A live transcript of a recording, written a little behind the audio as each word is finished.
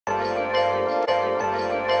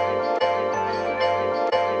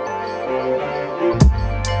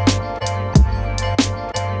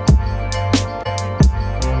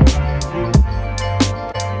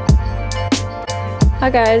Hi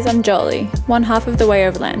guys, I'm Jolly, one half of the way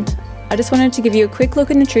overland. I just wanted to give you a quick look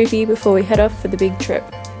in the Troopy before we head off for the big trip.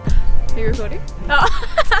 Are you recording?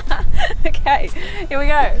 Oh, okay, here we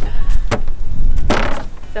go.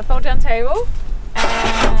 So fold down table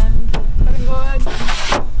and cutting board,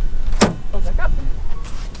 fold back up.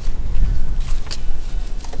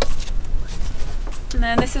 And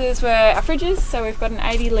then this is where our fridge is, so we've got an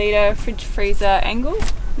 80 litre fridge freezer angle,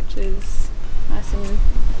 which is nice and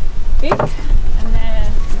big. And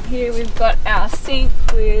then here we've got our sink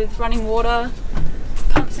with running water,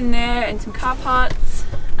 pumps in there and some car parts,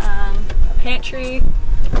 a pantry,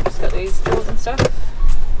 just got these drawers and stuff.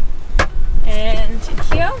 And in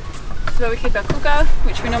here is where we keep our cooker,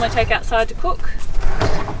 which we normally take outside to cook.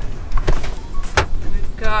 And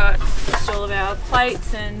we've got just all of our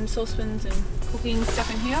plates and saucepans and cooking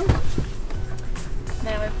stuff in here.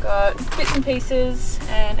 Now we've got bits and pieces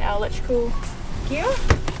and our electrical gear,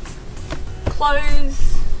 clothes,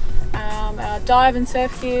 our dive and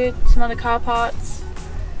surf gear, some other car parts.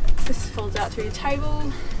 This folds out through the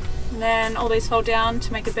table, and then all these fold down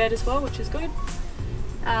to make a bed as well, which is good.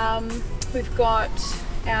 We've got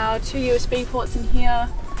our 2 USB ports in here,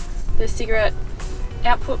 the cigarette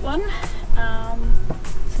output one,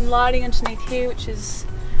 some lighting underneath here which is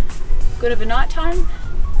good over night time,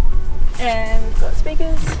 and we've got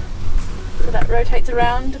speakers so that rotates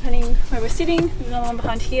around depending where we're sitting. There's another one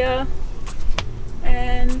behind here,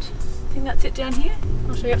 and I think that's it down here.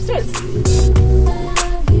 I'll show you upstairs.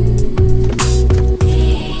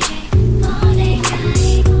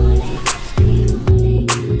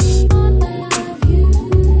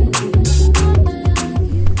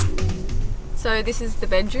 So this is the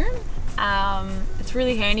bedroom. It's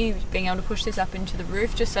really handy being able to push this up into the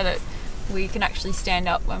roof just so that we can actually stand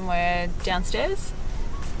up when we're downstairs.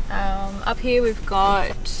 Up here we've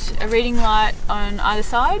got a reading light on either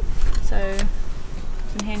side, so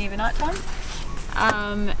it's handy over night time.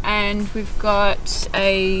 And we've got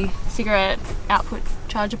a cigarette output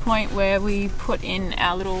charger point where we put in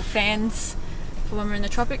our little fans for when we're in the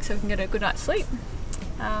tropics so we can get a good night's sleep.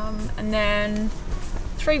 And then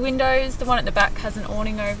 3 windows. The one at the back has an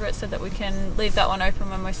awning over it so that we can leave that one open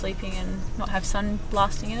when we're sleeping and not have sun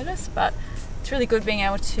blasting in at us, but it's really good being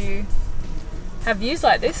able to have views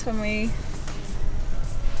like this when we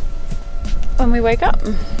wake up.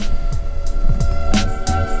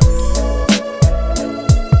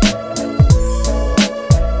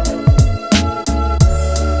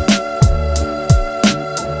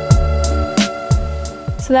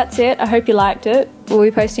 So that's it, I hope you liked it. We'll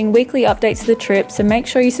be posting weekly updates of the trip, so make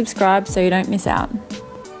sure you subscribe so you don't miss out.